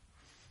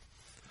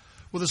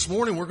Well, this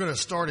morning we're going to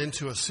start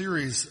into a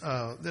series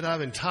that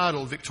I've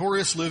entitled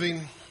Victorious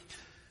Living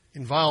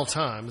in Vile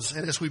Times.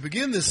 And as we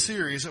begin this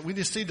series, we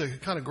just need to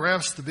kind of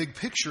grasp the big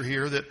picture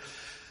here that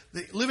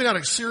living out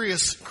a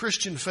serious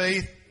Christian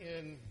faith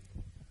in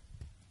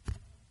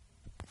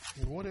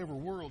whatever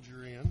world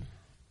you're in,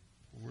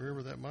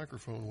 wherever that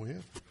microphone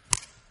went,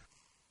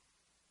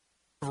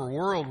 whatever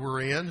world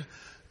we're in,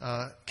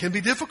 can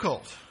be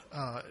difficult.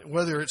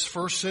 Whether it's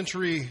first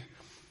century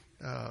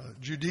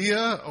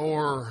Judea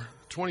or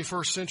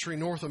 21st century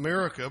North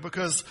America,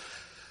 because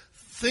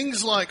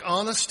things like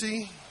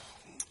honesty,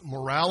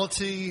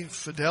 morality,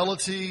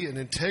 fidelity, and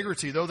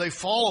integrity, though they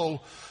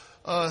follow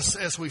us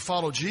as we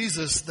follow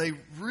Jesus, they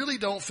really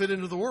don't fit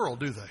into the world,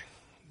 do they?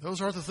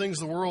 Those aren't the things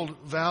the world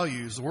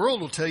values. The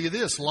world will tell you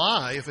this: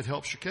 lie if it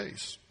helps your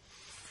case.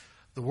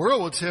 The world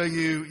will tell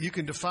you you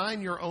can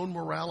define your own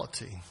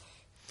morality.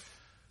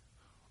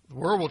 The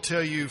world will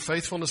tell you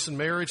faithfulness in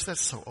marriage,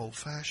 that's so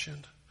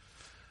old-fashioned.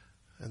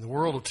 And the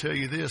world will tell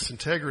you this: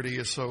 integrity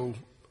is so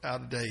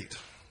out of date.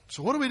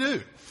 So what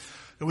do?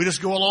 Do we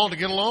just go along to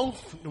get along?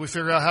 Do we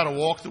figure out how to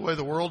walk the way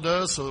the world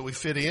does so that we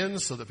fit in,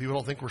 so that people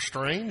don't think we're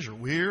strange or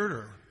weird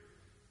or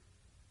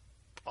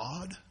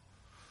odd?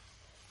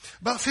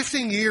 About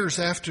 15 years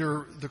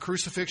after the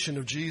crucifixion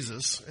of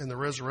Jesus and the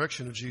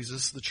resurrection of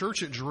Jesus, the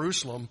church at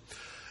Jerusalem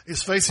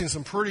is facing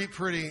some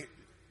pretty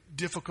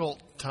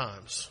difficult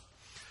times.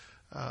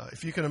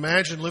 If you can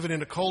imagine living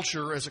in a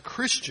culture as a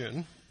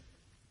Christian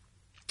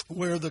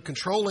where the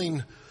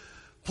controlling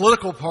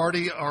political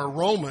party are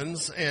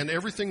Romans, and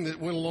everything that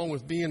went along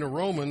with being a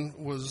Roman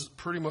was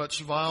pretty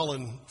much vile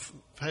and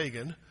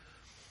pagan.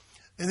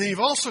 And then you've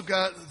also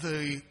got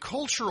the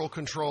cultural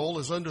control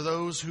is under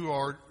those who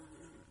are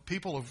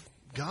people of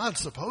God,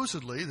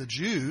 supposedly, the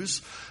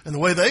Jews, and the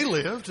way they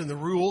lived, and the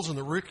rules and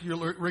the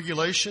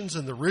regulations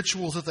and the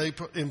rituals that they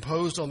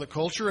imposed on the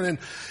culture. And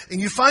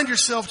you find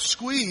yourself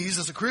squeezed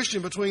as a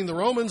Christian between the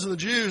Romans and the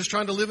Jews,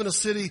 trying to live in a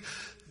city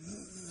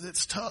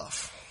that's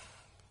tough.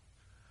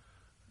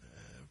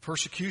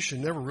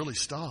 Persecution never really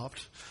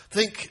stopped.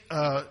 Think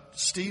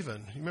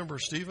Stephen. You remember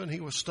Stephen?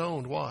 He was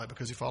stoned. Why?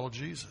 Because he followed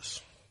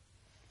Jesus.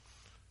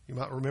 You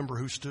might remember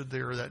who stood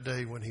there that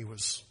day when he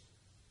was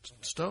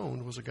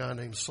stoned was a guy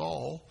named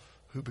Saul,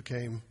 who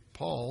became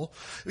Paul.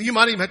 You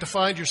might even have to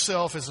find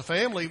yourself as a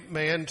family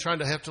man trying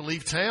to have to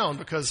leave town,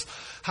 because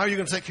how are you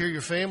going to take care of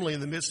your family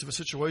in the midst of a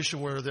situation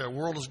where the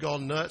world has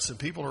gone nuts and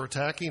people are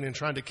attacking and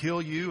trying to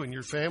kill you and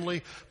your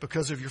family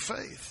because of your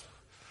faith?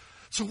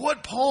 So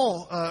what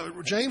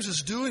James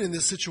is doing in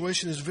this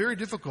situation is very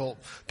difficult.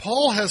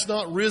 Paul has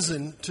not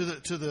risen to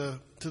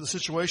the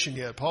situation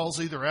yet.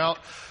 Paul's either out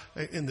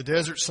in the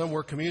desert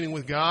somewhere communing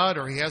with God,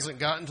 or he hasn't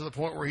gotten to the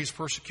point where he's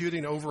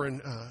persecuting over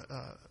in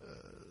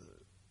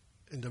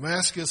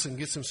Damascus and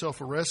gets himself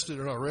arrested,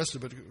 or not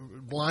arrested, but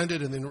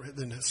blinded and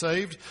then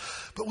saved.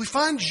 But we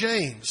find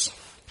James,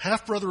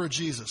 half-brother of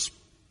Jesus.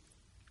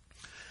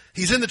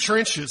 He's in the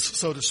trenches,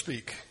 so to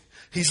speak.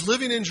 He's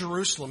living in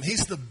Jerusalem.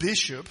 He's the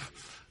bishop.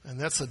 And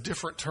that's a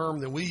different term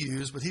than we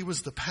use, but he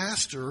was the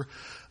pastor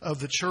of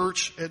the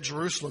church at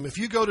Jerusalem. If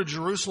you go to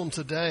Jerusalem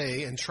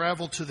today and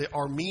travel to the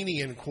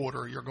Armenian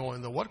Quarter, you're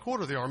going, the what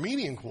quarter? The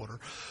Armenian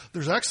Quarter.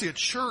 There's actually a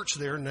church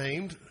there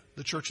named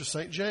the Church of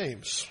St.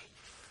 James.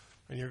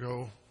 And you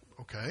go,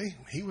 okay,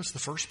 he was the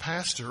first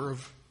pastor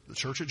of the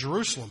church at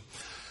Jerusalem.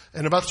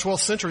 And about the 12th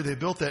century, they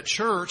built that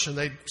church,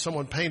 and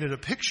someone painted a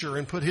picture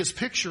and put his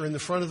picture in the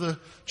front of the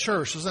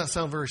church. Doesn't that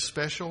sound very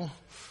special?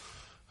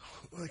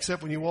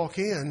 Except when you walk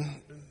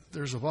in,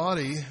 there's a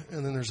body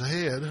and then there's a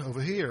head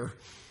over here.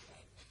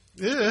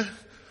 Yeah.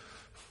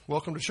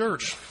 Welcome to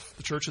church,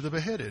 the church of the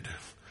beheaded.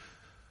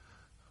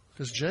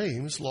 Because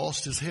James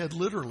lost his head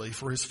literally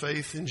for his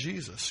faith in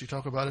Jesus. You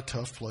talk about a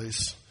tough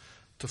place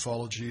to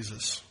follow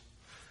Jesus.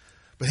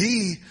 But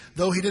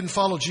though he didn't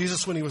follow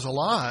Jesus when he was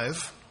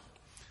alive,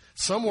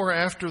 somewhere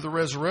after the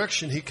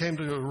resurrection, he came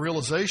to a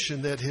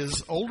realization that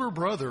his older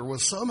brother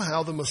was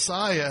somehow the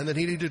Messiah and that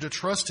he needed to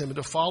trust him and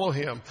to follow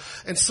him.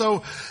 And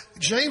so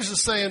James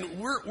is saying,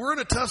 we're in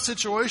a tough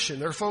situation.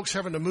 There are folks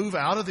having to move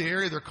out of the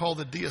area. They're called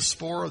the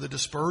diaspora, the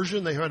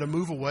dispersion. They had to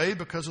move away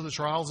because of the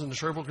trials and the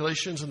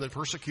tribulations and the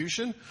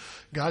persecution.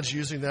 God's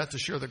using that to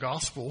share the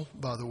gospel,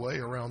 by the way,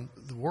 around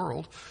the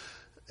world.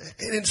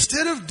 And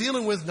instead of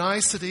dealing with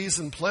niceties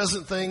and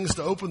pleasant things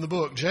to open the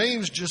book,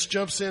 James just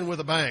jumps in with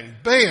a bang.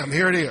 Bam,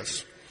 here it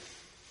is.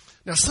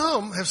 Now,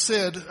 some have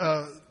said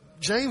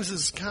James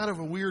is kind of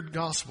a weird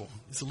gospel.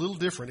 It's a little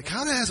different. It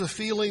kind of has a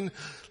feeling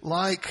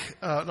like,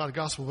 not a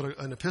gospel, but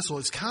an epistle.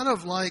 It's kind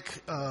of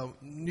like a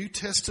New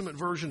Testament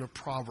version of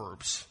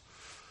Proverbs.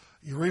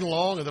 You read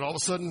along, and then all of a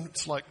sudden,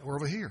 it's like, we're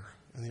over here.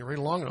 And you read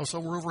along, and all of a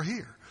sudden, we're over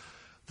here.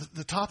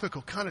 The topic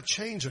will kind of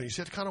change on you. So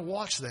you have to kind of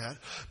watch that.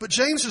 But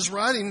James is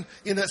writing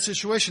in that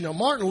situation. Now,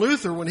 Martin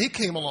Luther, when he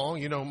came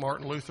along,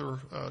 Martin Luther,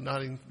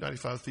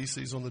 1995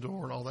 Theses on the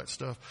Door and all that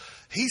stuff,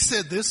 he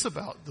said this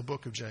about the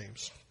book of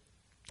James,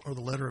 or the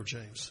letter of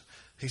James.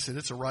 He said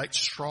it's a right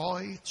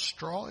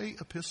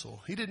strawy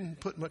epistle. He didn't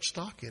put much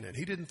stock in it.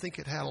 He didn't think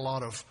it had a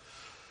lot of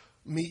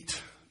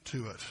meat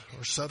to it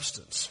or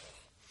substance.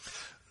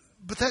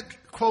 But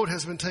that quote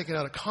has been taken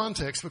out of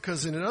context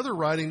because in another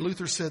writing,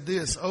 Luther said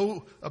this,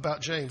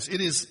 about James.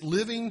 It is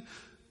a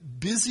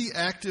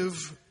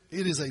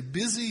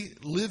busy,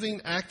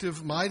 living,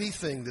 active, mighty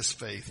thing, this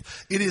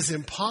faith. It is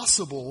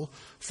impossible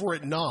for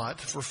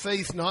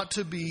faith not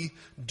to be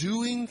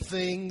doing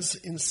things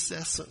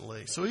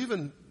incessantly. So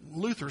even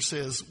Luther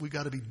says we've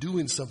got to be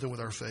doing something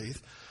with our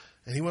faith.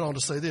 And he went on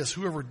to say this,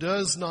 whoever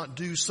does not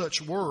do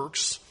such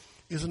works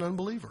is an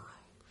unbeliever.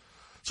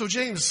 So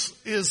James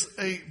is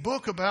a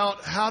book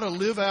about how to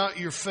live out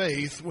your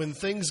faith when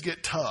things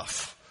get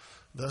tough.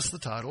 Thus the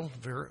title,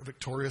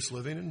 Victorious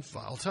Living in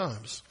Vile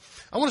Times.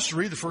 I want us to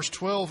read the first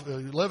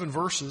 11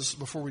 verses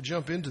before we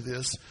jump into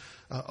this.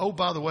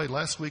 By the way,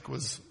 last week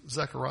was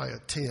Zechariah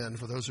 10,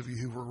 for those of you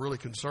who were really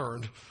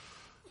concerned.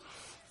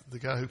 The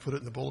guy who put it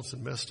in the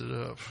bulletin messed it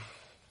up.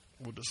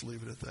 We'll just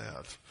leave it at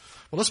that.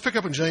 Well, let's pick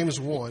up in James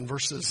 1,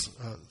 verses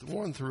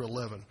 1 through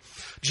 11.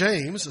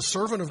 James, a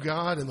servant of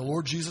God and the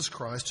Lord Jesus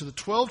Christ, to the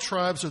 12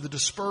 tribes of the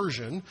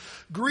dispersion,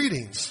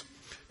 greetings.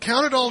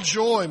 Count it all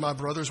joy, my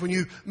brothers, when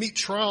you meet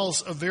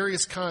trials of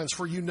various kinds,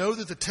 for you know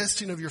that the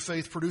testing of your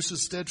faith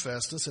produces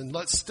steadfastness, and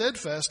let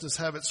steadfastness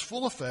have its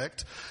full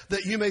effect,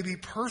 that you may be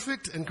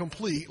perfect and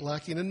complete,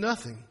 lacking in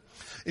nothing.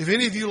 If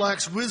any of you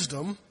lacks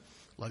wisdom,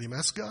 let him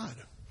ask God,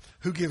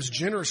 who gives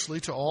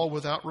generously to all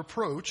without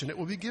reproach, and it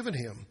will be given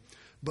him.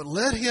 But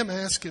let him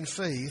ask in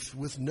faith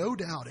with no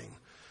doubting.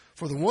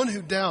 For the one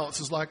who doubts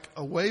is like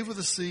a wave of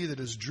the sea that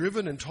is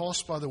driven and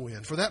tossed by the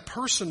wind. For that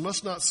person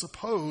must not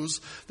suppose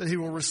that he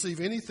will receive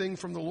anything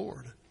from the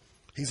Lord.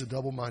 He's a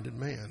double-minded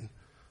man,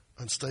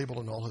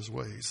 unstable in all his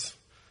ways.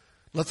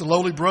 Let the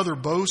lowly brother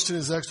boast in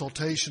his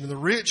exaltation, and the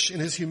rich in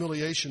his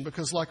humiliation,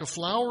 because like a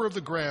flower of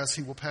the grass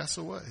he will pass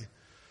away.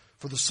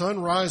 For the sun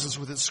rises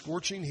with its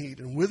scorching heat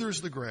and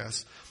withers the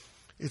grass.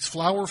 Its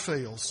flower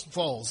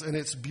falls, and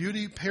its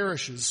beauty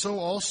perishes. So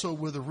also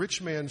will the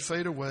rich man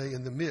fade away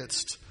in the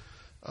midst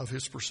of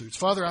his pursuits.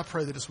 Father, I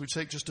pray that as we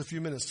take just a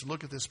few minutes to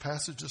look at this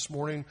passage this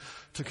morning,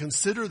 to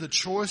consider the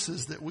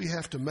choices that we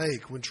have to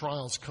make when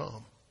trials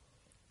come.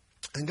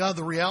 And God,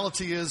 the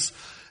reality is,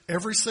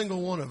 every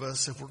single one of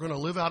us, if we're going to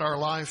live out our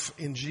life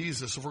in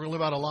Jesus, if we're going to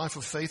live out a life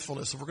of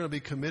faithfulness, if we're going to be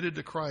committed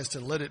to Christ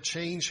and let it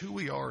change who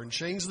we are and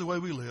change the way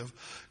we live,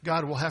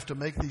 God will have to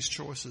make these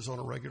choices on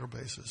a regular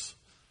basis.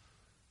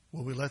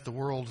 Will we let the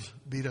world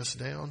beat us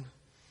down?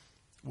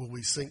 Will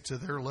we sink to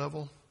their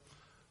level?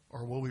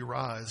 Or will we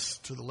rise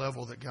to the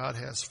level that God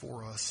has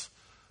for us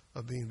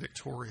of being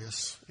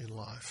victorious in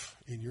life?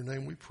 In your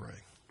name we pray.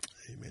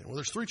 Amen. Well,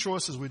 there's three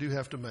choices we do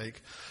have to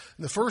make.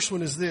 And the first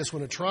one is this.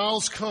 When the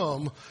trials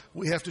come,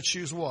 we have to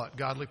choose what?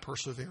 Godly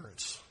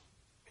perseverance.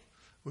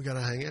 We got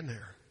to hang in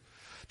there.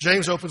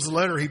 James opens the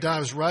letter. He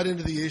dives right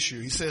into the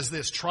issue. He says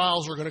this,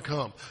 trials are going to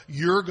come.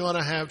 You're going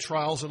to have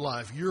trials in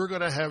life. You're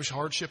going to have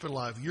hardship in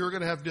life. You're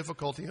going to have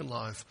difficulty in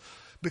life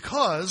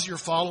because you're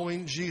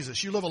following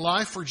Jesus. You live a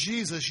life for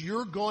Jesus.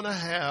 You're going to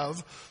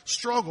have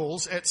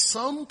struggles at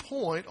some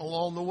point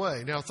along the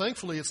way. Now,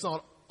 thankfully, it's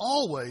not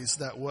always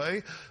that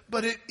way,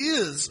 but it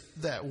is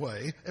that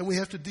way, and we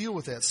have to deal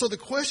with that. So the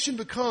question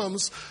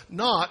becomes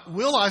not,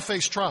 will I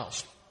face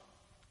trials?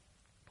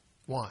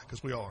 Why?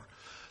 Because we are.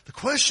 The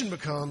question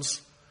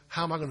becomes,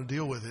 how am I going to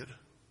deal with it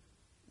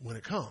when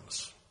it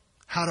comes?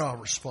 How do I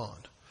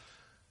respond?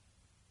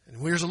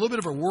 And there's a little bit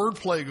of a word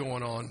play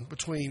going on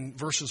between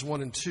verses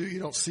 1 and 2. You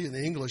don't see it in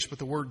the English, but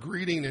the word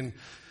greeting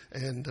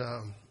and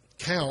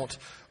count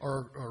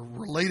are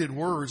related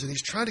words. And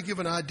he's trying to give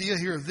an idea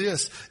here of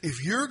this.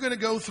 If you're going to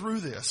go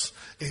through this,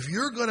 if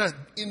you're going to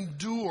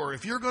endure,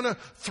 if you're going to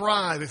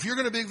thrive, if you're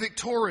going to be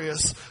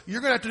victorious,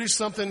 you're going to have to do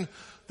something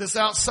that's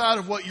outside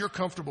of what you're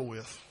comfortable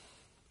with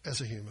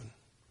as a human.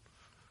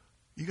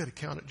 You got to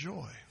count it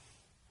joy.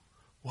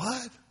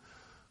 What?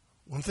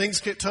 When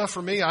things get tough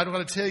for me, I don't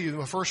want to tell you,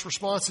 my first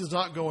response is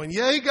not going,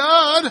 yay,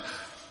 God,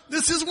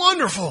 this is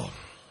wonderful.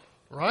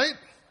 Right?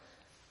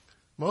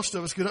 Most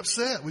of us get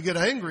upset. We get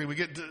angry. We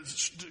get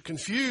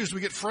confused. We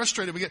get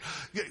frustrated. We get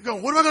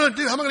going, what am I going to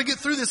do? How am I going to get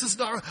through this?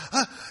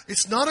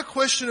 It's not a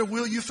question of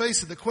will you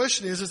face it. The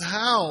question is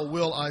how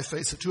will I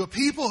face it? To a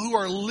people who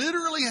are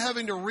literally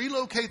having to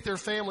relocate their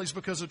families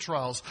because of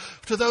trials,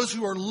 to those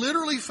who are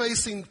literally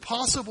facing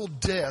possible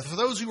death, for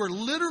those who are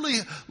literally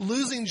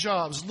losing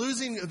jobs,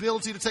 losing the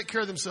ability to take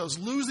care of themselves,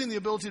 losing the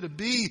ability to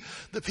be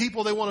the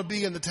people they want to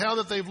be in the town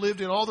that they've lived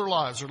in all their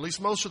lives, or at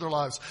least most of their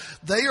lives,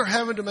 they are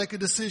having to make a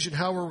decision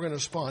how we're going to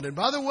respond. And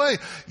by the way,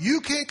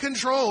 you can't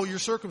control your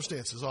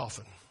circumstances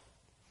often,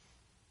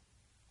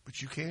 but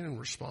you can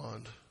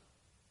respond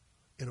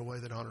in a way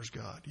that honors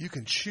God. You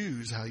can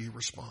choose how you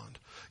respond.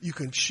 You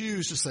can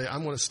choose to say,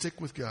 I'm going to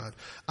stick with God.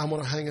 I'm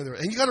going to hang in there.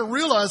 And you got to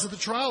realize that the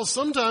trials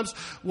sometimes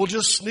will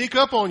just sneak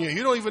up on you.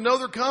 You don't even know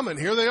they're coming.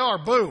 Here they are.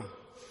 Boom.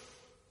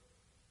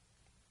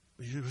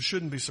 You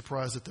shouldn't be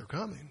surprised that they're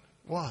coming.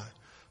 Why?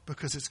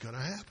 Because it's going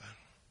to happen.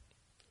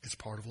 It's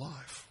part of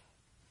life.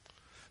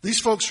 These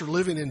folks are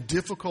living in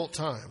difficult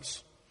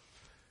times.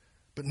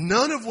 But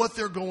none of what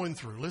they're going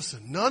through,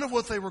 listen, none of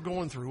what they were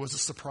going through was a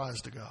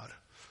surprise to God.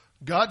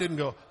 God didn't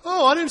go,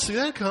 oh, I didn't see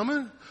that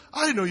coming.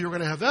 I didn't know you were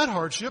going to have that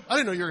hardship. I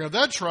didn't know you were going to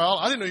have that trial.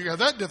 I didn't know you were going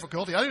to have that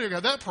difficulty. I didn't know you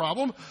were going to have that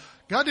problem.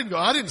 God didn't go,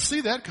 I didn't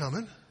see that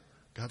coming.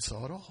 God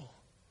saw it all.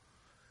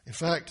 In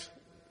fact,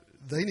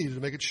 they needed to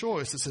make a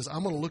choice that says,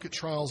 I'm going to look at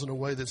trials in a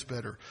way that's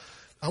better.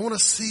 I want to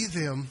see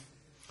them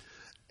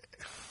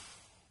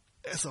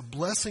as a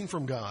blessing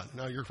from God.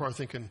 Now you're probably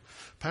thinking,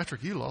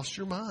 Patrick, you lost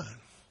your mind.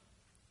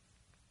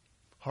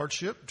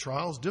 Hardship,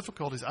 trials,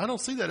 difficulties. I don't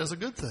see that as a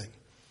good thing.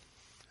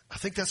 I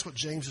think that's what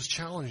James has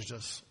challenged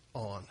us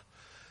on,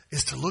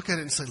 is to look at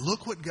it and say,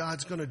 look what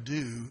God's going to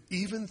do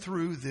even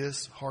through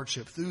this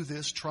hardship, through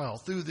this trial,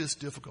 through this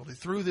difficulty,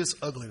 through this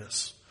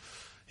ugliness.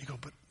 You go,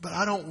 but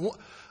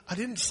I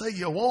didn't say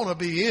you want to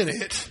be in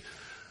it.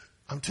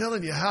 I'm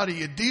telling you, how do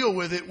you deal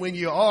with it when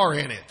you are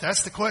in it?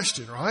 That's the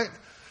question, right?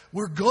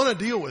 We're going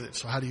to deal with it.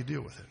 So how do you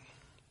deal with it?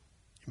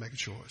 You make a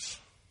choice.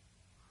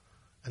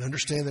 And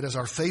understand that as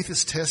our faith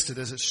is tested,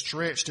 as it's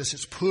stretched, as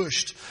it's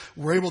pushed,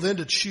 we're able then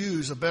to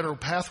choose a better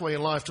pathway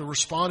in life, to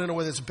respond in a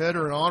way that's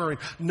better and honoring.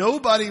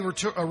 Nobody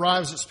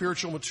arrives at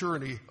spiritual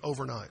maturity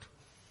overnight.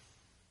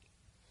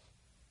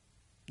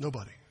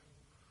 Nobody.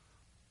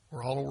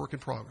 We're all a work in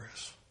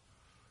progress.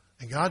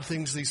 And God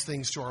brings these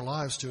things to our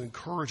lives to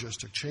encourage us,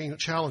 to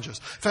challenge us.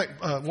 In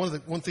fact,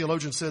 one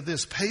theologian said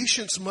this: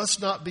 patience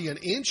must not be an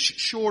inch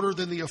shorter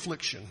than the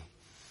affliction.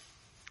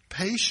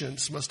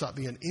 Patience must not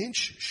be an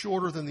inch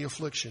shorter than the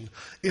affliction.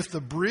 If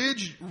the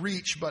bridge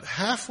reach but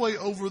halfway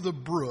over the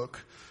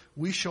brook,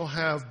 we shall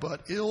have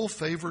but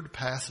ill-favored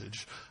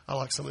passage. I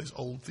like some of these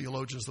old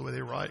theologians, the way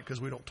they write, because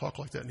we don't talk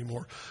like that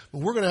anymore.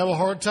 But we're going to have a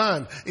hard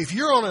time. If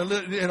you're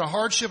in a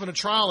hardship and a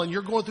trial and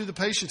you're going through the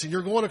patience and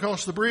you're going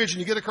across the bridge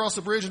and you get across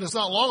the bridge and it's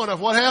not long enough,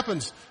 what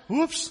happens?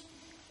 Whoops.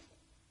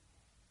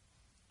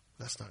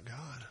 That's not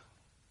God.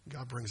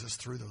 God brings us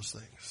through those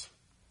things.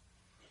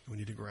 We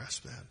need to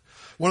grasp that.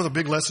 One of the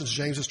big lessons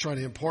James is trying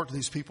to impart to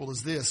these people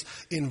is this: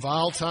 in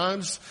vile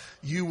times,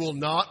 you will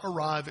not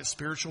arrive at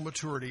spiritual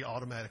maturity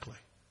automatically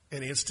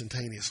and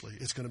instantaneously.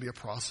 It's going to be a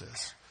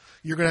process.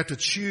 You're going to have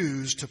to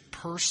choose to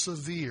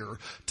persevere,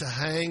 to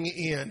hang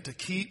in, to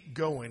keep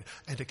going,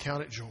 and to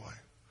count it joy.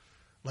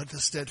 Let the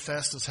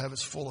steadfastness have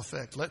its full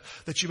effect.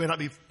 That you may not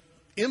be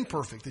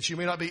imperfect, that you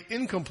may not be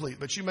incomplete,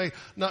 but you may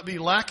not be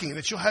lacking,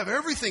 that you'll have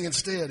everything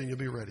instead and you'll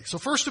be ready. So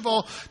first of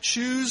all,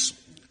 choose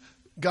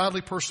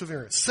godly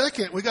perseverance.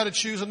 Second, we got to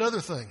choose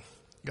another thing: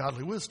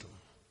 godly wisdom.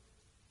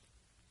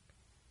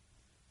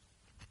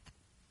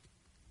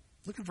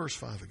 Look at verse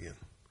 5 again.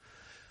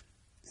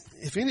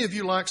 If any of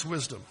you lacks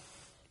wisdom,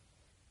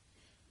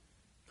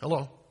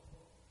 hello,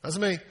 that's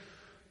me.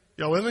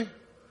 Y'all with me?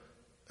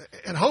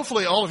 And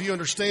hopefully all of you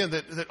understand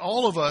that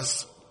all of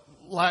us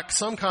lack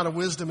some kind of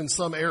wisdom in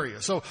some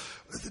area. So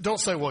don't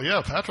say, well, yeah,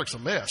 Patrick's a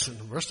mess and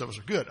the rest of us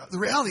are good. The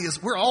reality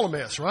is we're all a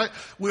mess, right?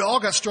 We all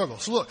got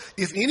struggles. So look,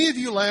 if any of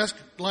you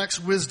lacks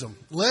wisdom,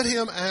 let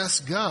him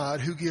ask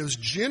God, who gives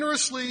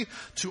generously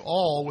to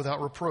all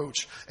without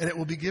reproach, and it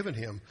will be given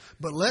him.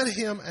 But let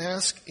him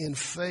ask in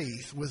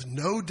faith with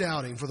no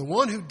doubting. For the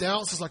one who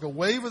doubts is like a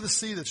wave of the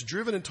sea that's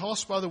driven and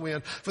tossed by the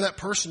wind. For that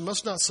person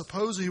must not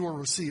suppose he will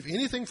receive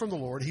anything from the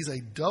Lord. He's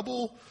a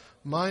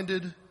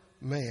double-minded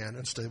man,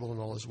 unstable in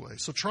all his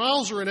ways. So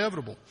trials are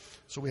inevitable.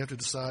 So we have to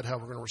decide how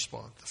we're going to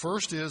respond. The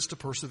first is to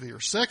persevere.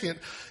 Second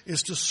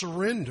is to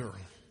surrender.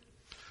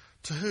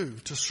 To who?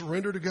 To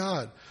surrender to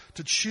God.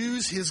 To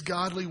choose his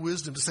godly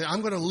wisdom. To say,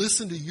 I'm going to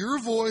listen to your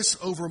voice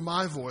over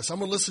my voice. I'm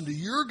going to listen to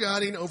your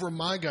guiding over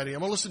my guiding.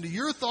 I'm going to listen to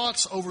your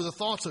thoughts over the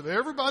thoughts of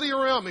everybody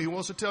around me who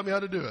wants to tell me how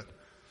to do it.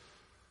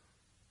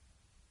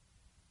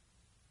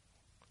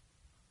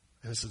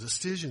 And it's a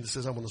decision that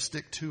says I'm going to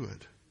stick to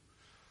it.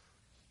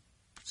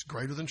 It's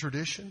greater than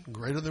tradition,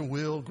 greater than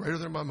will, greater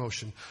than my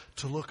emotion,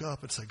 to look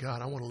up and say,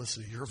 God, I want to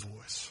listen to your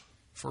voice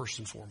first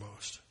and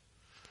foremost.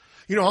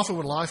 You know, often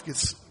when life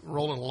gets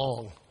rolling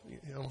along,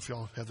 I don't know if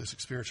y'all have this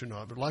experience or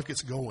not, but life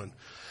gets going.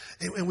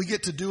 And we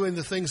get to doing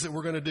the things that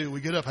we're going to do. We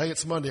get up, hey,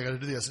 it's Monday, I got to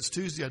do this. It's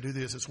Tuesday, I do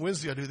this. It's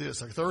Wednesday, I do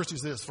this. Like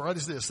Thursday's this.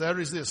 Friday's this.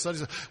 Saturday's this.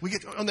 Sunday's this. We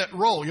get on that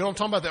roll. You know what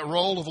I'm talking about? That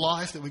roll of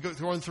life that we go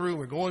going through, and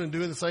we're going and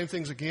doing the same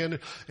things again.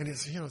 And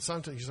it's, you know,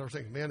 sometimes you start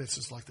thinking, man, it's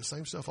just like the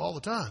same stuff all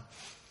the time.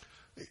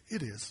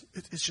 It is.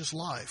 It's just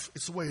life.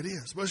 It's the way it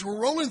is. But as we're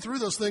rolling through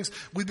those things,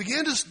 we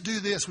begin to do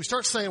this. We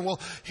start saying,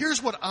 well,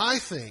 here's what I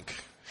think.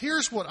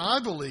 Here's what I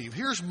believe.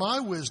 Here's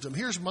my wisdom.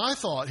 Here's my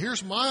thought.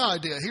 Here's my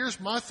idea. Here's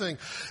my thing.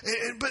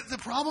 But the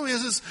problem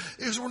is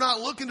we're not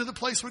looking to the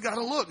place we got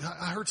to look.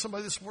 I heard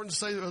somebody this morning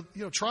say, you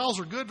know, trials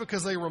are good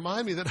because they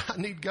remind me that I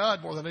need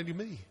God more than I need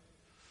me.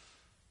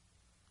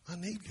 I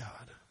need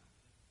God.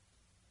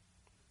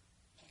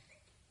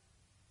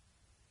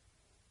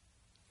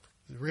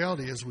 The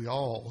reality is we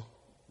all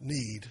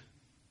need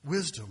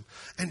wisdom,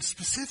 and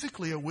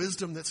specifically a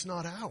wisdom that's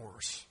not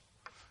ours.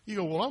 You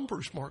go, well, I'm a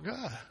pretty smart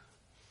guy.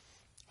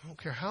 I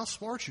don't care how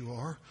smart you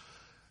are.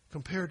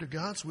 Compared to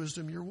God's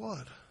wisdom, you're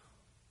what?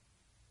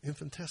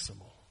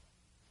 Infinitesimal.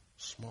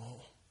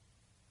 Small.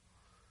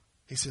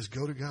 He says,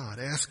 go to God.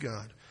 Ask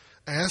God.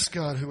 Ask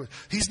God who.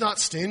 He's not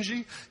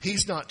stingy.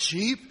 He's not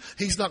cheap.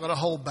 He's not going to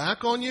hold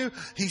back on you.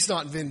 He's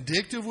not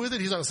vindictive with it.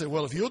 He's not going to say,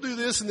 well, if you'll do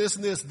this and this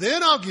and this,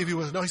 then I'll give you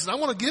what. No, he says, I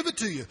want to give it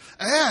to you.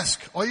 Ask.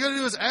 All you got to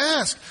do is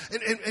ask.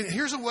 And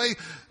here's a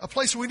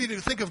place where we need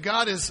to think of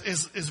God is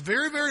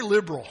very, very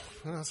liberal.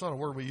 Well, that's not a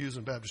word we use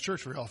in Baptist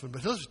church very often,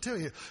 but I'll just tell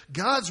you,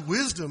 God's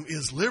wisdom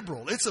is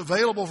liberal. It's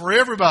available for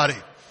everybody.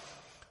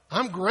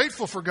 I'm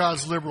grateful for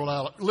God's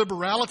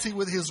liberality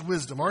with His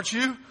wisdom, aren't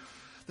you?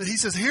 That He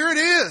says, here it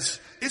is.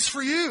 It's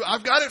for you.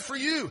 I've got it for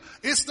you.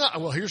 It's not,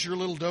 well, here's your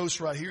little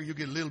dose right here. You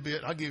get a little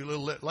bit. I'll give you a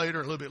little bit later,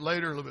 a little bit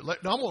later, a little bit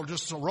later. No, I'm going to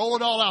just roll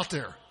it all out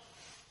there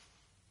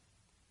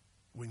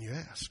when you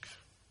ask.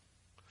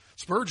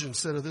 Spurgeon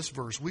said of this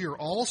verse, we are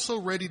all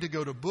so ready to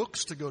go to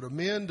books, to go to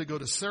men, to go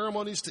to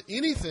ceremonies, to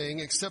anything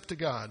except to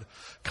God.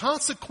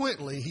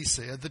 Consequently, he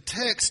said, the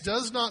text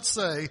does not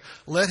say,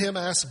 let him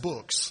ask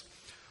books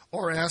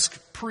or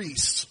ask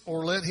priests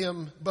or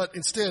but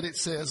instead it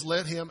says,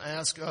 let him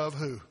ask of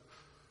who?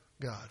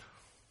 God.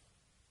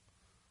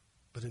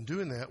 But in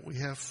doing that, we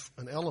have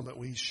an element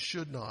we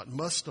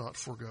must not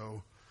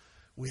forego.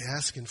 We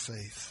ask in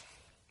faith.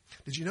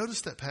 Did you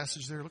notice that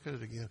passage there? Look at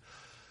it again.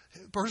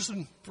 Verse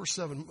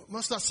 7,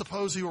 must not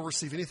suppose he will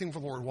receive anything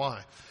from the Lord.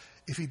 Why?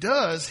 If he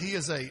does, he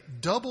is a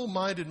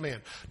double-minded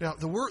man. Now,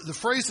 the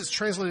phrase that's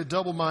translated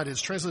double-minded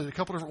is translated a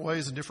couple different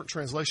ways in different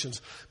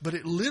translations, but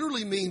it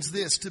literally means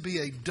this, to be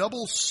a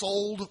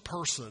double-souled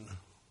person.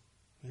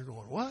 You're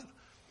going, what?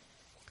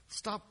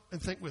 Stop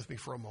and think with me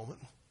for a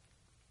moment.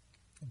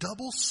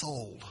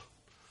 Double-souled.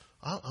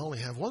 I only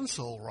have one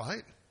soul,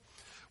 right?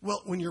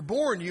 Well, when you're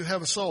born, you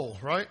have a soul,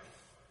 right?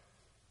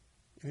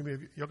 Anybody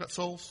of y'all got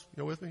souls?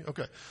 You with me?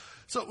 Okay.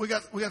 So we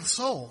got a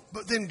soul.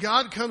 But then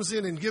God comes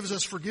in and gives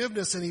us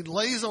forgiveness, and He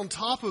lays on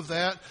top of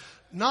that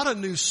not a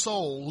new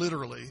soul,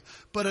 literally,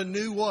 but a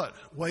new what?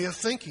 Way of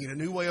thinking, a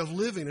new way of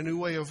living, a new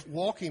way of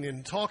walking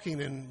and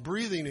talking and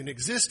breathing and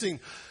existing.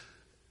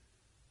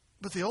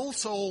 But the old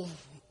soul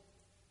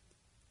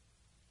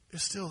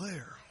is still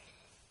there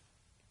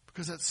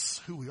because that's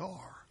who we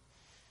are.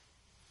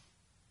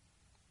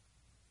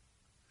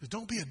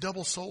 Don't be a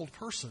double-souled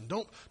person.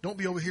 Don't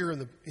be over here in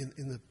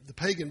the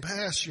pagan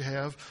past you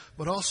have,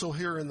 but also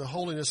here in the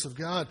holiness of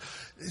God.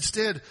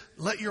 Instead,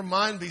 let your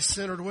mind be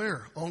centered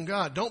where? On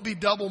God. Don't be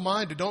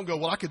double-minded. Don't go,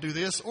 well, I could do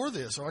this, or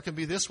I can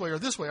be this way, or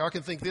I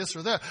can think this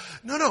or that.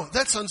 No,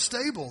 that's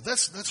unstable.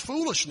 That's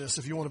foolishness,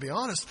 if you want to be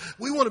honest.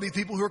 We want to be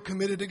people who are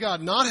committed to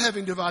God, not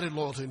having divided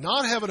loyalty,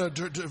 not having a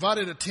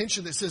divided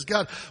attention that says,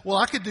 God, well,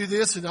 I could do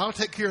this, and I'll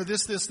take care of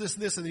this, and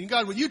this, and then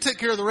God, will you take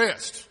care of the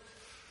rest?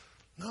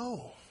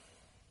 No.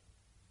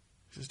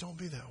 He says, don't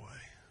be that way.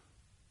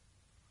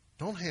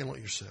 Don't handle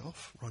it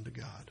yourself. Run to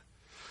God.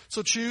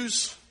 So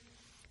choose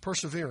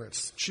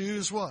perseverance.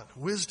 Choose what?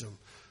 Wisdom.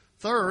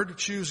 Third,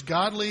 choose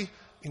godly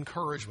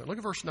encouragement. Look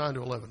at verse 9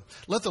 to 11.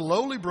 Let the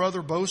lowly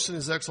brother boast in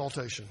his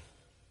exaltation,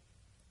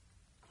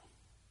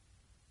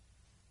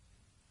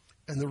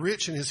 and the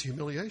rich in his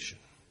humiliation.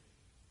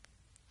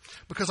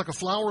 Because like a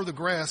flower of the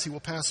grass, he will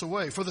pass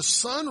away. For the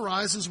sun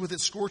rises with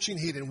its scorching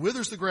heat and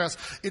withers the grass.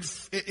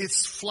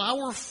 Its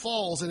flower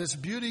falls and its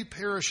beauty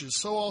perishes.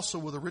 So also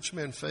will the rich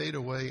man fade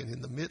away and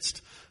in the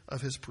midst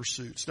of his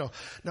pursuits.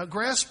 Now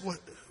grasp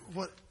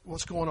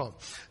what's going on.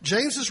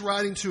 James is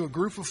writing to a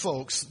group of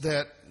folks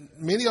that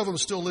many of them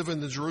still live in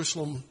the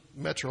Jerusalem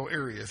metro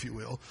area, if you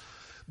will.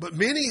 But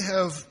many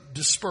have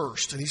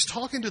dispersed. And he's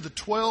talking to the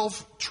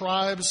 12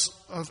 tribes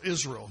of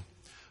Israel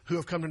who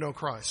have come to know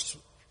Christ.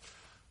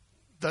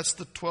 That's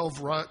the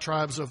 12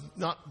 tribes of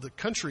not the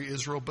country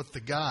Israel, but the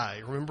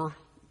guy. Remember,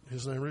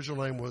 his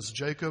original name was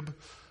Jacob,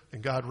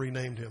 and God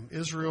renamed him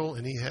Israel,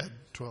 and he had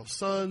 12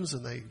 sons,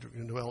 and they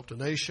developed a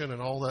nation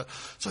and all that.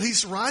 So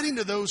he's writing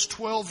to those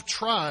 12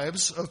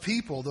 tribes of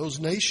people, those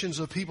nations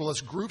of people,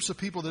 those groups of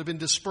people that have been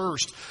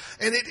dispersed.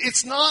 And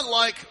it's not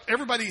like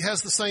everybody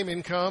has the same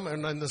income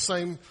and the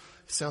same, it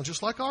sounds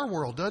just like our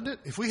world, doesn't it?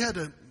 If we had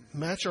to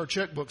match our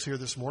checkbooks here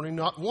this morning,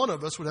 not one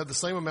of us would have the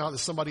same amount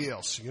as somebody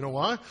else. You know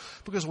why?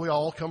 Because we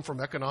all come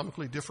from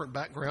economically different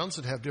backgrounds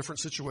and have different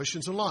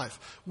situations in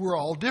life. We're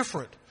all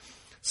different.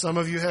 Some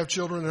of you have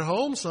children at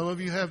home. Some of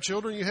you have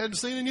children you hadn't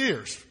seen in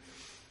years.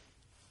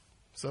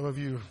 Some of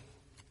you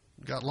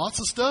got lots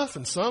of stuff,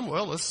 and some,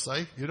 well, let's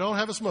say you don't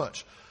have as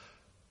much.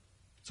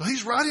 So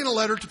he's writing a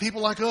letter to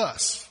people like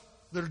us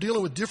that are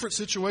dealing with different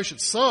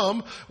situations.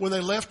 Some, when they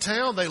left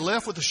town, they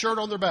left with a shirt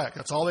on their back.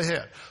 That's all they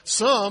had.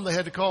 Some, they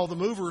had to call the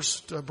movers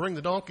to bring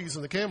the donkeys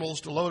and the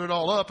camels to load it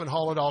all up and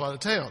haul it all out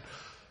of town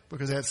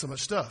because they had so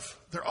much stuff.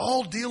 They're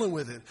all dealing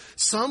with it.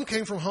 Some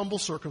came from humble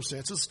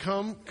circumstances.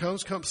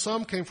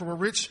 Some came from a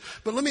rich.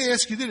 But let me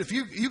ask you this. If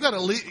you got to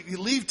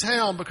leave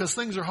town because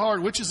things are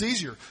hard, which is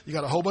easier? You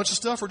got a whole bunch of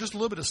stuff or just a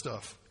little bit of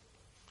stuff?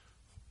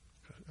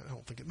 I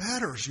don't think it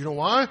matters. You know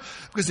why?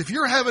 Because if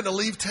you're having to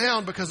leave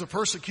town because of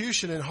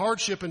persecution and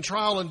hardship and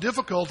trial and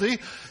difficulty,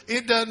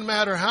 it doesn't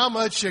matter how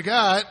much you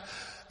got,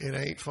 it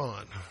ain't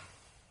fun.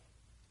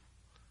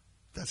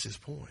 That's his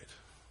point.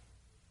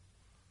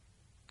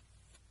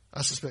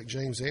 I suspect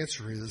James'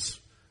 answer is,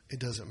 it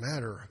doesn't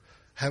matter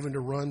having to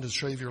run to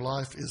save your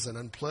life is an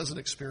unpleasant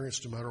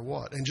experience no matter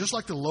what. And just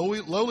like the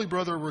lowly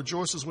brother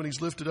rejoices when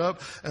he's lifted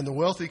up, and the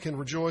wealthy can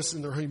rejoice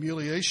in their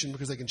humiliation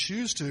because they can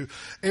choose to,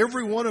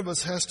 every one of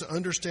us has to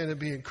understand and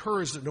be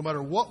encouraged that no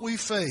matter what we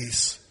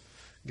face,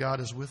 God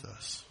is with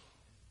us.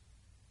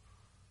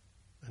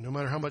 And no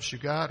matter how much you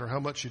got or how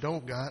much you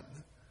don't got,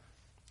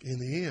 in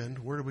the end,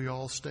 where do we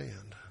all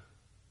stand?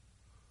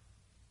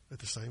 At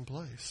the same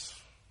place,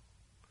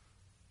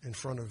 in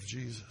front of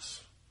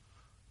Jesus,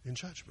 in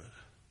judgment.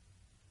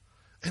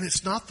 And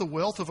it's not the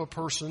wealth of a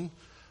person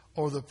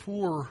or the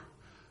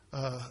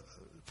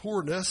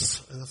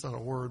poorness, and that's not a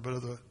word, but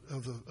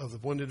of the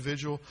one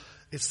individual.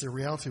 It's the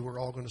reality we're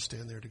all going to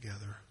stand there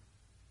together.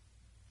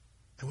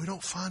 And we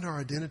don't find our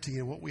identity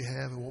in what we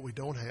have and what we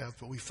don't have,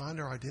 but we find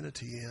our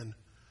identity in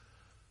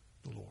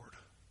the Lord.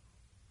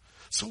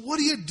 So what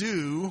do you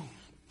do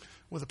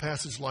with a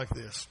passage like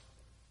this?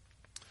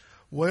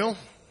 Well,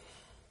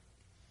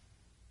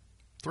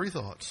 3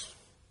 thoughts.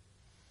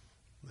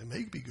 They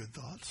may be good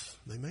thoughts.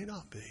 They may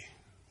not be.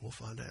 We'll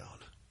find out.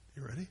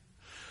 You ready?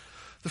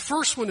 The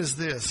first one is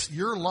this.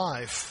 Your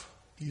life,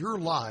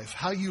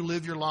 how you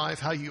live your life,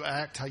 how you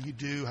act, how you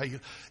do,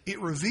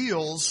 it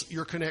reveals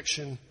your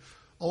connection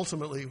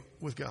ultimately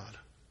with God.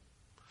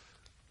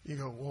 You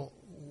go, well,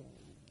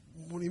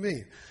 what do you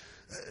mean?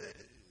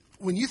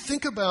 When you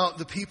think about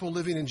the people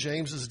living in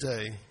James's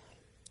day,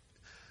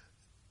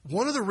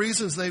 one of the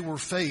reasons they were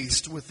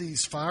faced with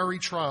these fiery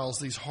trials,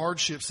 these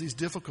hardships, these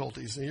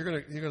difficulties, and you're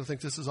going to think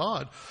this is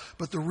odd,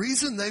 but the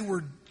reason they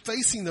were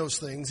facing those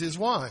things is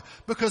why?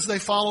 Because they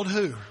followed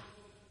who?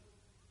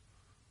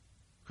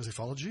 Because they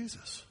followed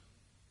Jesus.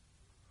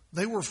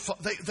 They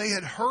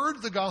had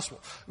heard the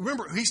gospel.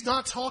 Remember, he's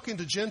not talking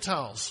to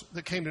Gentiles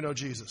that came to know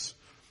Jesus.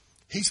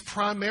 He's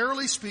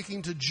primarily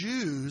speaking to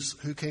Jews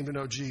who came to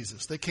know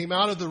Jesus. They came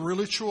out of the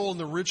ritual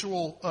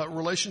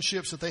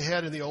relationships that they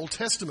had in the Old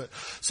Testament.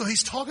 So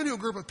he's talking to a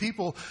group of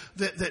people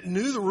that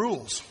knew the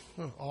rules,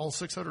 all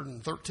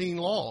 613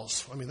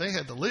 laws. I mean, they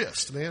had the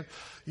list, man.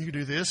 You can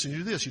do this and you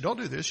do this. You don't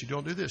do this. You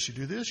don't do this. You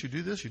do this. You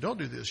do this. You don't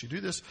do this. You do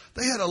this.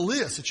 They had a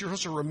list that you're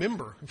supposed to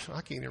remember.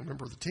 I can't even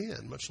remember the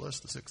 10, much less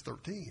the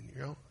 613,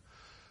 you know.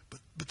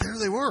 But there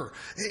they were.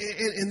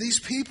 And these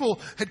people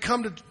had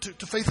come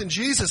to faith in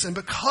Jesus. And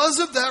because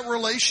of that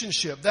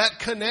relationship, that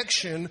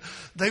connection,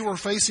 they were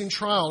facing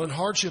trial and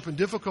hardship and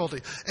difficulty.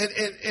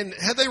 And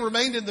had they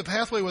remained in the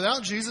pathway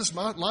without Jesus,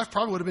 my life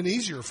probably would have been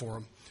easier for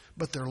them.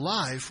 But their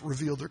life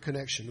revealed their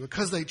connection.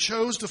 Because they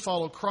chose to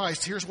follow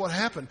Christ, here's what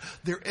happened.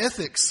 Their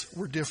ethics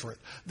were different.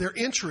 Their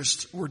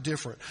interests were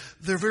different.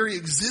 Their very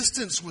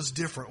existence was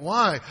different.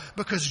 Why?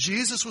 Because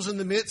Jesus was in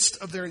the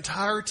midst of their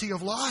entirety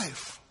of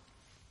life.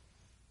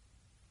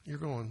 You're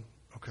going,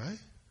 okay.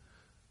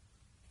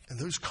 And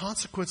those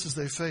consequences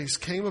they faced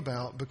came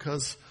about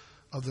because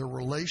of their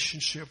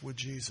relationship with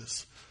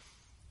Jesus.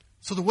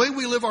 So the way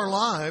we live our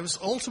lives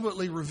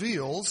ultimately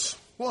reveals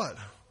what?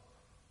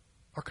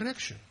 Our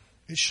connection.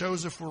 It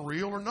shows if we're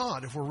real or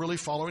not, if we're really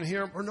following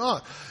Him or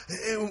not.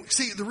 And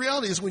see, the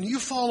reality is when you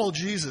follow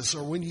Jesus,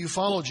 or when you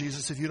follow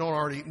Jesus, if you don't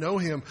already know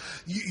Him,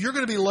 you're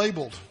going to be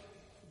labeled.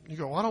 You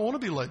go, well, I don't want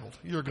to be labeled.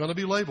 You're going to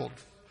be labeled.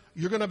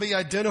 You're going to be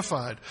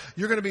identified.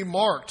 You're going to be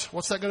marked.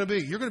 What's that going to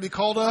be? You're going to be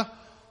called a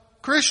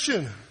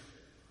Christian.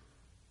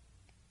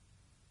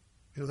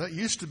 You know, that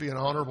used to be an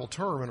honorable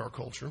term in our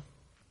culture.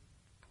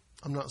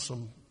 I'm not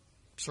so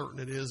certain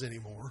it is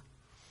anymore.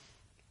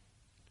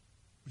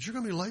 But you're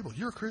going to be labeled.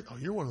 You're a Christian. Oh,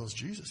 you're one of those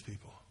Jesus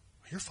people.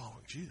 You're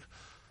following Jesus.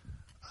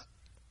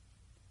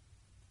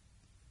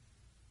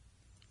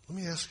 Let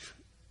me ask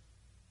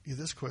you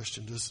this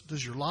question.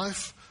 Does your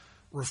life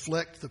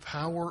reflect the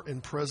power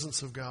and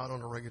presence of God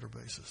on a regular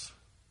basis?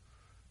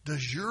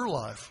 Does your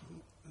life,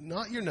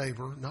 not your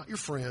neighbor, not your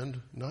friend,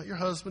 not your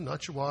husband,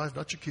 not your wife,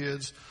 not your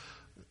kids,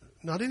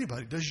 not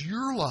anybody, does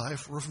your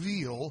life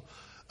reveal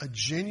a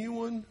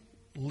genuine,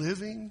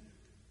 living,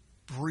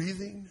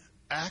 breathing,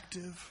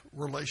 active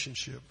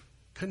relationship,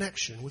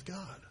 connection with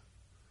God?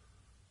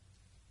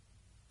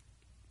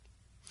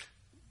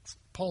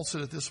 Paul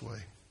said it this way.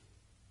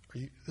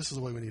 This is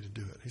the way we need to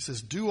do it. He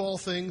says, do all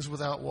things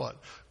without what?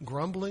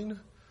 Grumbling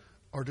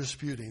or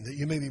disputing, that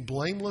you may be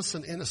blameless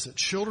and innocent,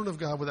 children of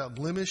God without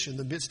blemish in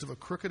the midst of a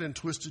crooked and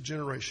twisted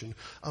generation,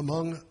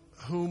 among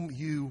whom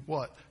you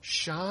what?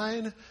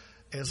 Shine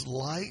as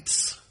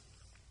lights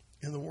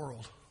in the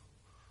world,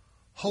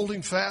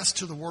 holding fast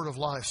to the word of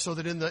life, so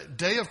that in the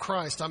day of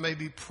Christ I may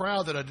be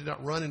proud that I did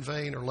not run in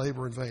vain or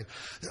labor in vain.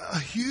 A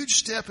huge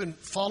step in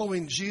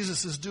following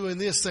Jesus is doing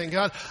this, saying,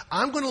 God,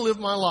 I'm going to live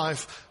my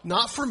life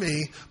not for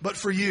me, but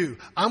for you.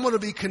 I'm going to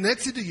be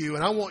connected to you,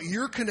 and I want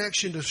your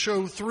connection to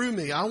show through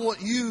me. I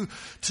want you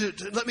to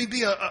let me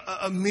be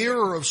a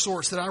mirror of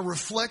sorts, that I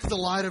reflect the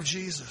light of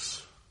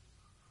Jesus,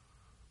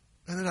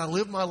 and that I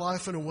live my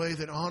life in a way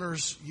that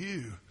honors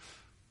you.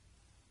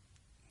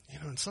 You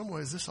know, in some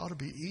ways, this ought to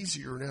be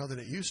easier now than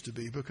it used to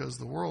be, because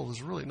the world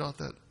is really not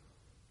that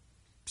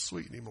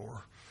sweet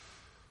anymore.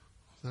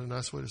 Is that a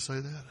nice way to say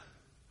that?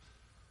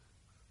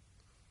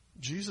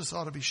 Jesus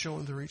ought to be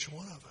showing through each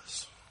one of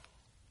us.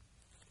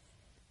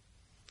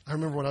 I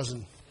remember when I was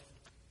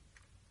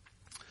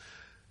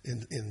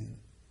in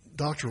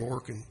doctoral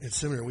work in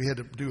seminary, we had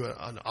to do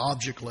an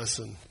object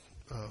lesson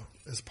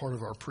as part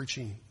of our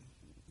preaching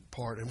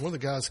part. And one of the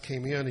guys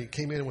came in. He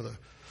came in with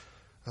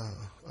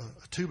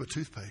a tube of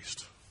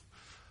toothpaste.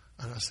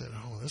 And I said,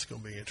 oh, that's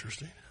going to be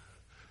interesting.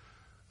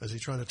 Is he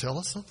trying to tell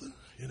us something?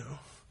 You know.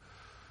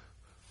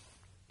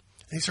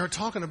 And he started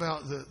talking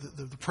about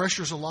the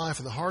pressures of life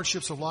and the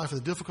hardships of life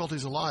and the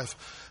difficulties of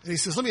life. And he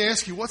says, let me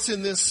ask you, what's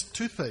in this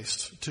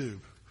toothpaste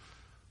tube?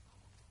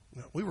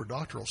 Now, we were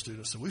doctoral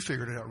students, so we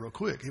figured it out real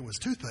quick. It was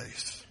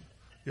toothpaste.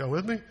 Y'all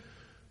with me?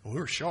 And we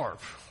were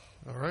sharp.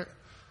 All right?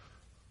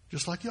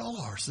 Just like y'all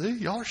are. See?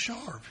 Y'all are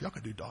sharp. Y'all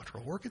can do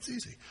doctoral work. It's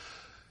easy.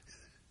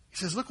 He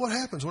says, look what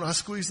happens when I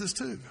squeeze this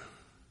tube.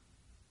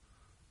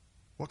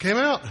 What came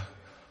out?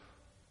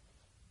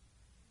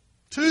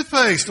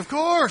 Toothpaste, of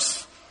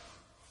course.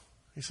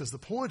 He says, the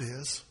point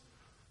is,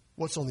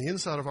 what's on the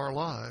inside of our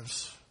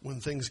lives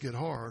when things get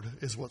hard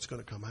is what's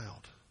going to come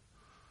out.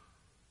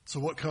 So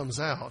what comes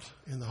out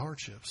in the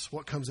hardships?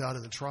 What comes out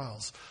in the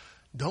trials?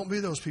 Don't be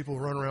those people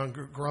who run around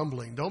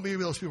grumbling. Don't be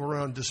those people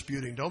around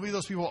disputing. Don't be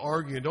those people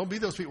arguing. Don't be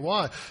those people.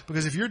 Why?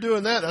 Because if you're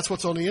doing that, that's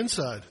what's on the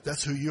inside.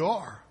 That's who you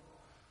are.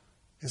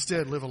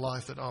 Instead, live a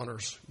life that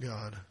honors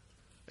God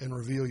and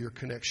reveal your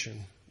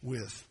connection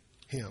with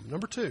Him.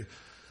 Number 2,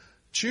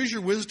 choose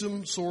your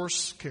wisdom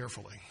source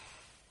carefully.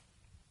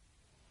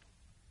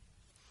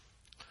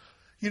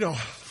 You know,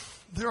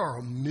 there are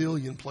a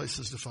million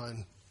places to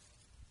find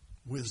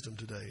wisdom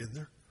today, isn't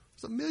there?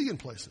 There's a million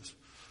places.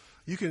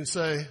 You can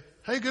say,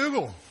 hey,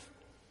 Google.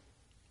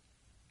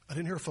 I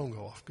didn't hear a phone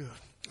go off. Good.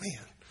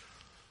 Man.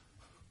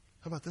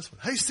 How about this one?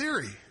 Hey,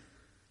 Siri.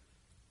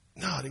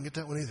 No, I didn't get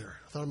that one either.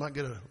 I thought I might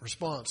get a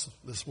response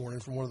this morning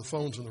from one of the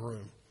phones in the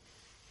room.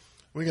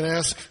 We can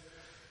ask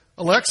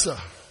Alexa.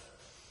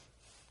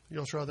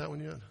 Y'all tried that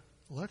one yet?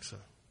 Alexa.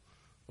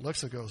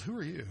 Alexa goes, who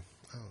are you?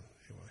 Oh,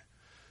 anyway.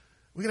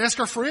 We can ask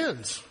our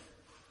friends.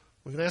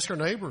 We can ask our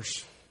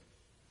neighbors.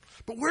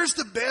 But where's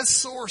the best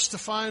source to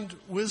find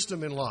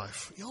wisdom in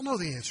life? Y'all know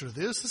the answer to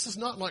this. This is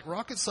not like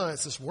rocket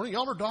science this morning.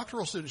 Y'all are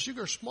doctoral students. You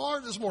are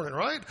smart this morning,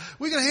 right?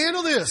 We can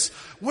handle this.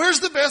 Where's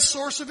the best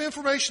source of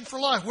information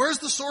for life? Where's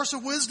the source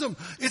of wisdom?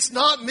 It's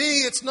not me.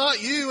 It's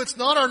not you. It's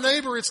not our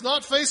neighbor. It's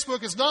not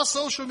Facebook. It's not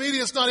social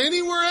media. It's not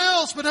anywhere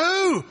else. But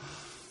who?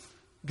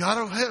 God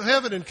of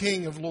heaven and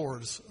King of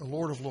Lords, a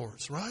Lord of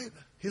Lords, right?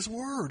 His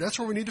Word. That's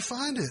where we need to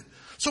find it.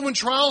 So when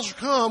trials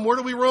come, where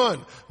do we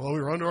run? Well,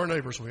 we run to our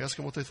neighbors and we ask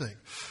them what they think.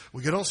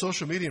 We get on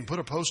social media and put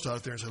a post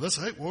out there and say,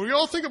 listen, hey, what do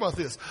y'all think about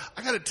this?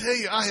 I got to tell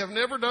you, I have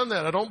never done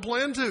that. I don't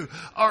plan to.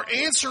 Our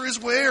answer is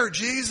where?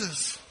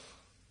 Jesus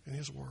and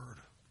His Word.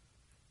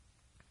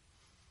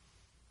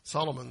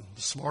 Solomon,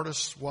 the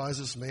smartest,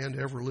 wisest man to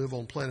ever live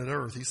on planet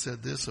Earth, he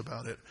said this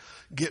about it.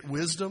 Get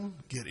wisdom,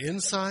 get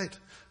insight.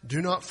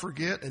 Do not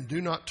forget and do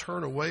not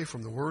turn away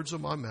from the words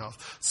of my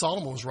mouth.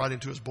 Solomon was writing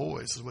to his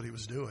boys, is what he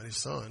was doing, his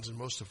sons, in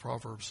most of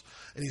Proverbs.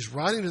 And he's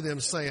writing to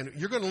them saying,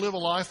 you're going to live a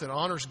life that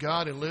honors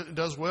God and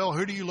does well.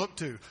 Who do you look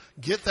to?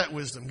 Get that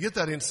wisdom. Get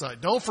that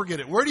insight. Don't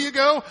forget it. Where do you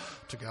go?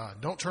 To God.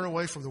 Don't turn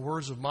away from the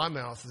words of my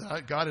mouth.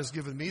 God has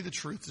given me the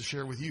truth to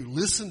share with you.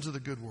 Listen to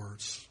the good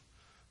words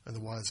and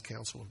the wise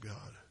counsel of God.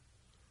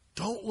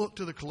 Don't look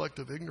to the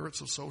collective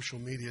ignorance of social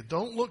media.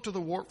 Don't look to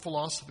the warped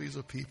philosophies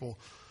of people.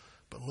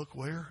 But look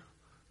where?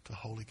 To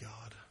holy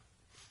God.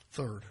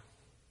 Third,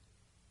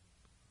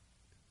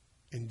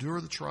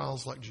 endure the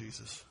trials like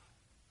Jesus.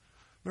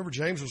 Remember,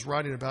 James was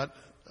writing about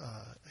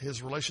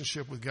his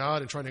relationship with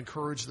God and trying to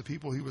encourage the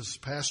people he was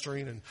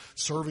pastoring and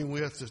serving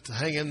with to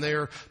hang in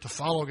there, to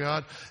follow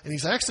God. And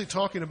he's actually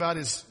talking about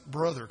his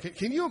brother.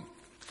 Can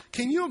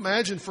you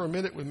imagine for a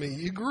minute with me?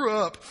 You grew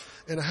up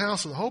in a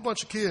house with a whole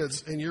bunch of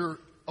kids, and your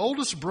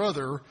oldest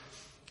brother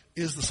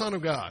is the Son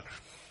of God.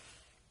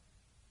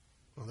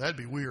 Well, that'd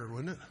be weird,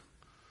 wouldn't it?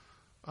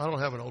 I don't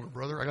have an older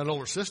brother. I got an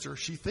older sister.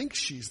 She thinks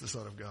she's the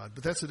Son of God,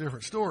 but that's a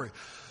different story.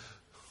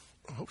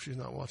 I hope she's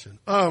not watching.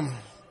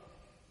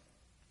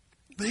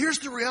 But here's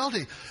the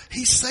reality.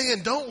 He's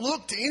saying, don't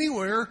look to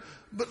anywhere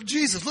but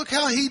Jesus. Look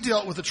how He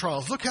dealt with the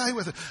trials. Look how He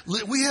with it.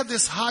 We have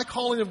this high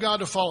calling of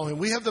God to follow Him.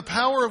 We have the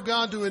power of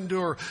God to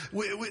endure.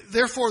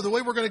 Therefore, the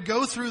way we're going to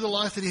go through the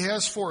life that He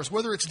has for us,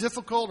 whether it's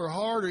difficult or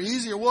hard or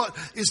easy or what,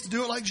 is to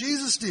do it like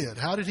Jesus did.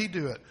 How did He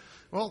do it?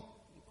 Well,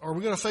 are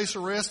we going to face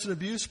arrest and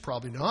abuse?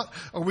 Probably not.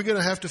 Are we going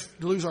to have to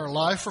lose our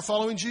life for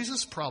following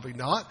Jesus? Probably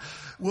not.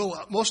 Will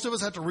most of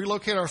us have to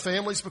relocate our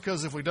families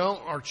because if we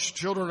don't, our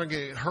children are going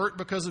to get hurt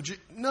because of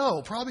Jesus?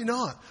 No, probably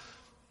not.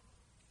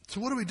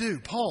 So what do we do?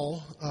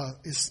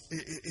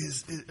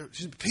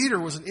 Peter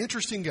was an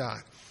interesting guy.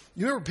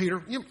 You remember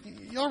Peter?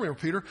 Y'all remember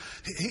Peter?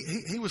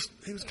 He was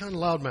kind of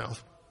loudmouth.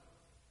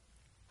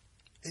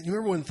 And you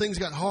remember when things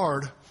got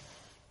hard?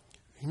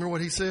 You remember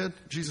what he said?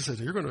 Jesus said,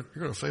 you're going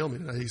to fail me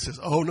today. He says,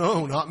 oh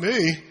no, not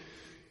me.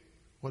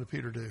 What did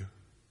Peter do?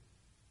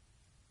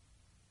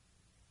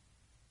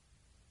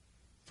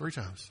 3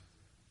 times.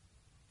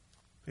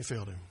 He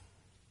failed him.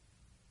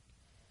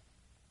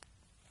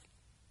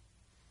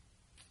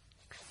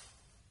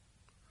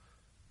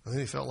 And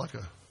then he felt like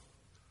a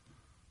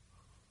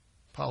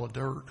pile of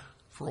dirt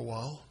for a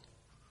while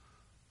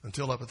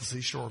until up at the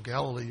seashore of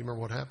Galilee, you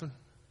remember what happened?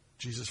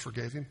 Jesus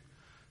forgave him.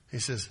 He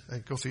says,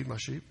 hey, go feed my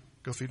sheep.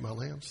 Go feed my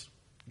lambs.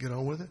 Get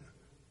on with it.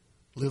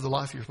 Live the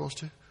life you're supposed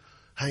to.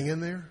 Hang in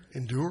there.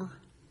 Endure.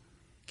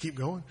 Keep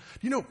going.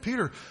 You know,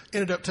 Peter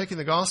ended up taking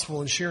the gospel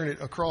and sharing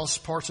it across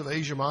parts of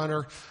Asia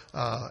Minor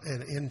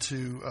and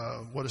into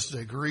what is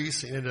today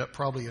Greece. He ended up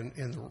probably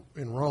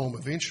in Rome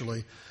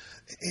eventually.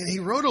 And he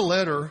wrote a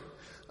letter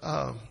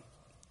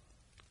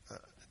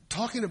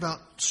talking about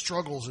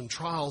struggles and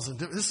trials. And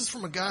this is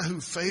from a guy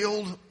who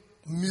failed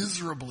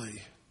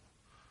miserably.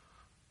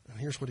 And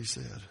here's what he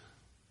said.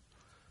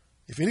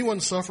 If anyone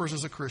suffers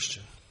as a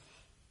Christian,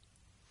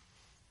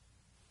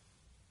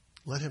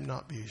 let him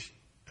not be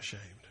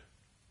ashamed,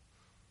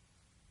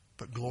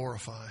 but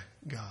glorify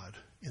God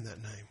in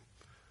that name.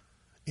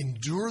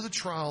 Endure the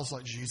trials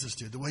like Jesus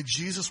did. The way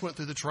Jesus went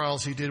through the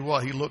trials, he did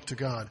what? He looked to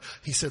God.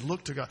 He said,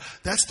 look to God.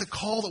 That's the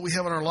call that we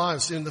have in our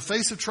lives. In the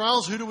face of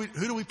trials, who do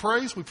we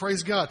praise? We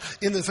praise God.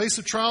 In the face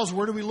of trials,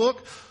 where do we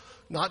look?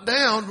 Not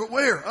down, but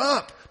where?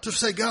 Up. To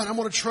say, God, I'm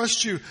going to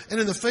trust you. And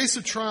in the face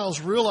of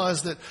trials,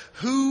 realize that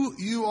who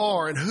you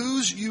are and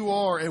whose you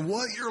are and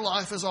what your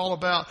life is all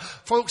about.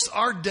 Folks,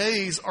 our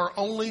days are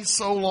only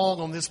so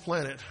long on this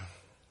planet.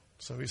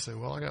 Some of you say,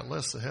 well, I got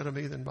less ahead of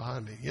me than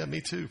behind me. Yeah,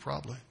 me too,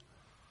 probably.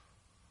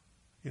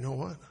 You know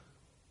what?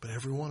 But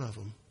every one of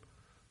them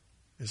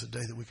is a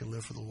day that we can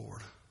live for the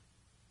Lord.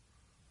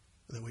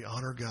 And that we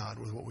honor God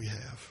with what we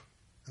have.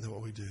 And then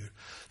what we do.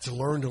 To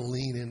learn to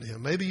lean into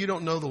Him. Maybe you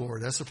don't know the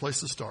Lord. That's the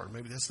place to start.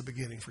 Maybe that's the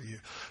beginning for you.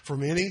 For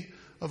many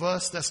of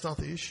us, that's not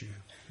the issue.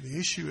 The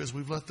issue is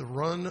we've let the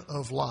run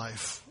of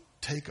life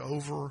take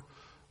over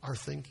our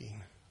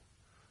thinking.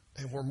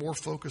 And we're more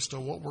focused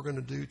on what we're going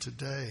to do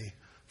today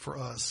for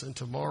us and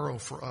tomorrow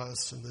for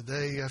us and the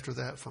day after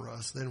that for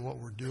us than what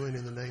we're doing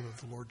in the name of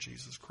the Lord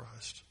Jesus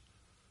Christ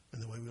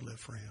and the way we live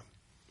for Him.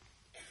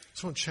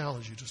 So I want to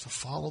challenge you just to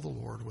follow the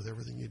Lord with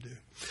everything you do.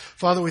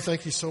 Father, we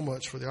thank you so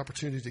much for the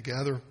opportunity to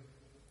gather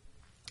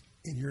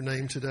in your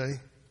name today,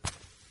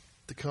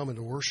 to come and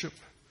to worship,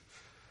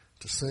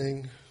 to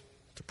sing,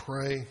 to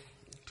pray,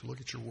 to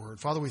look at your word.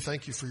 Father, we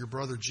thank you for your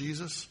brother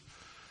Jesus,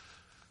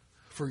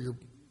 for your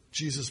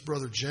Jesus'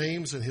 brother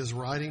James and his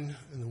writing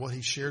and what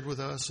he shared with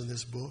us in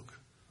this book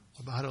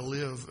about how to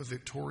live a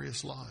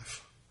victorious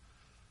life.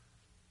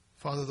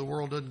 Father, the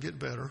world doesn't get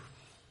better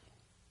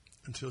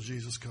until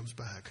Jesus comes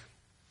back.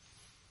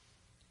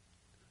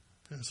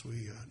 As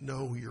we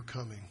know you're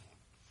coming.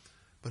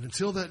 But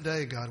until that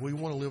day, God, we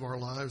want to live our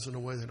lives in a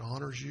way that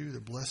honors you,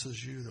 that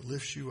blesses you, that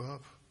lifts you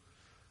up,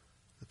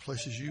 that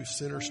places you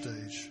center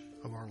stage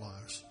of our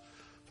lives.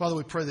 Father,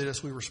 we pray that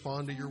as we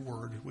respond to your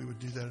word, we would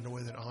do that in a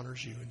way that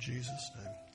honors you in Jesus' name.